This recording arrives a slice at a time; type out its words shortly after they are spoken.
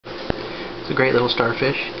a great little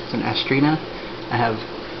starfish. It's an Asterina. I have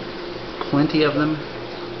plenty of them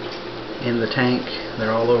in the tank.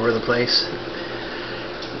 They're all over the place.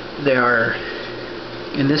 They are,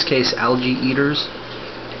 in this case, algae eaters.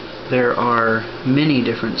 There are many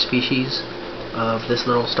different species of this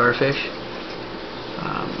little starfish.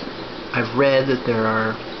 I've read that there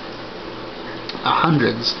are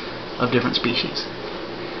hundreds of different species,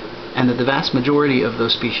 and that the vast majority of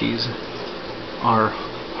those species are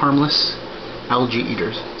harmless algae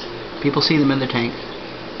eaters. People see them in the tank,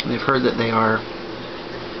 and they've heard that they are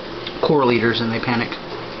coral eaters, and they panic,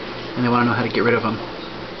 and they want to know how to get rid of them.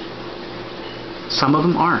 Some of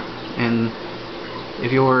them are, and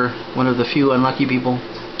if you're one of the few unlucky people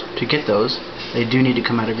to get those, they do need to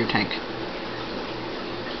come out of your tank.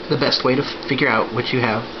 The best way to figure out what you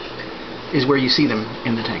have is where you see them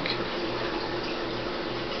in the tank.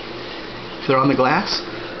 If they're on the glass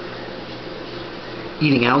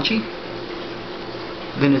eating algae,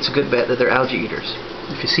 then it's a good bet that they're algae eaters.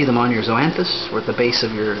 If you see them on your zoanthus or at the base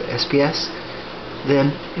of your SPS,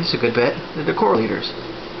 then it's a good bet that they're coral eaters.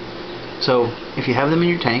 So if you have them in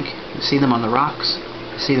your tank, you see them on the rocks,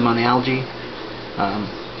 you see them on the algae,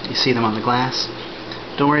 you see them on the glass,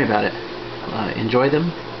 don't worry about it. Enjoy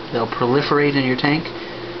them. They'll proliferate in your tank.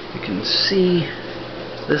 You can see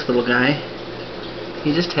this little guy.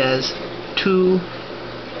 He just has 2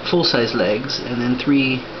 full-size legs and then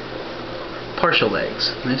 3 partial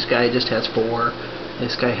legs. This guy just has 4.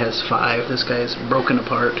 This guy has 5. This guy is broken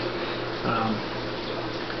apart.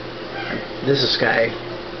 This guy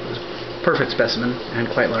is a perfect specimen and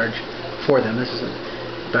quite large for them. This is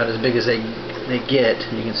about as big as they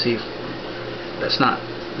get. You can see that's not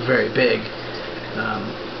very big.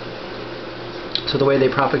 So the way they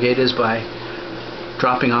propagate is by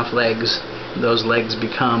dropping off legs. Those legs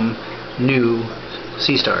become new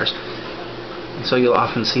sea stars. And so you'll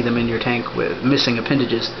often see them in your tank with missing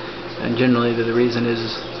appendages, and generally the reason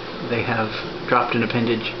is they have dropped an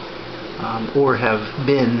appendage or have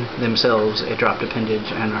been themselves a dropped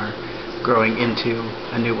appendage and are growing into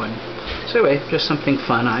a new one. So anyway, just something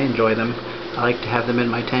fun. I enjoy them. I like to have them in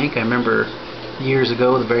my tank. I remember years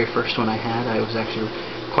ago, the very first one I had, I was actually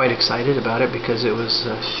quite excited about it because it was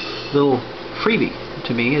a little freebie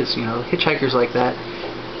to me. It's, you know, hitchhikers like that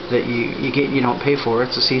you get, you don't pay for.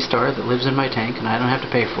 It's a sea star that lives in my tank, and I don't have to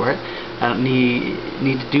pay for it. I don't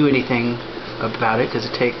need to do anything about it because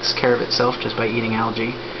it takes care of itself just by eating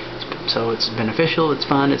algae. So it's beneficial, it's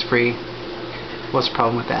fun, it's free. What's the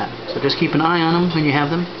problem with that? So just keep an eye on them when you have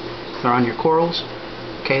them. If they're on your corals,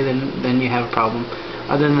 okay, then you have a problem.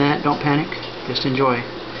 Other than that, don't panic. Just enjoy.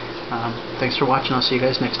 Thanks for watching. I'll see you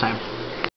guys next time.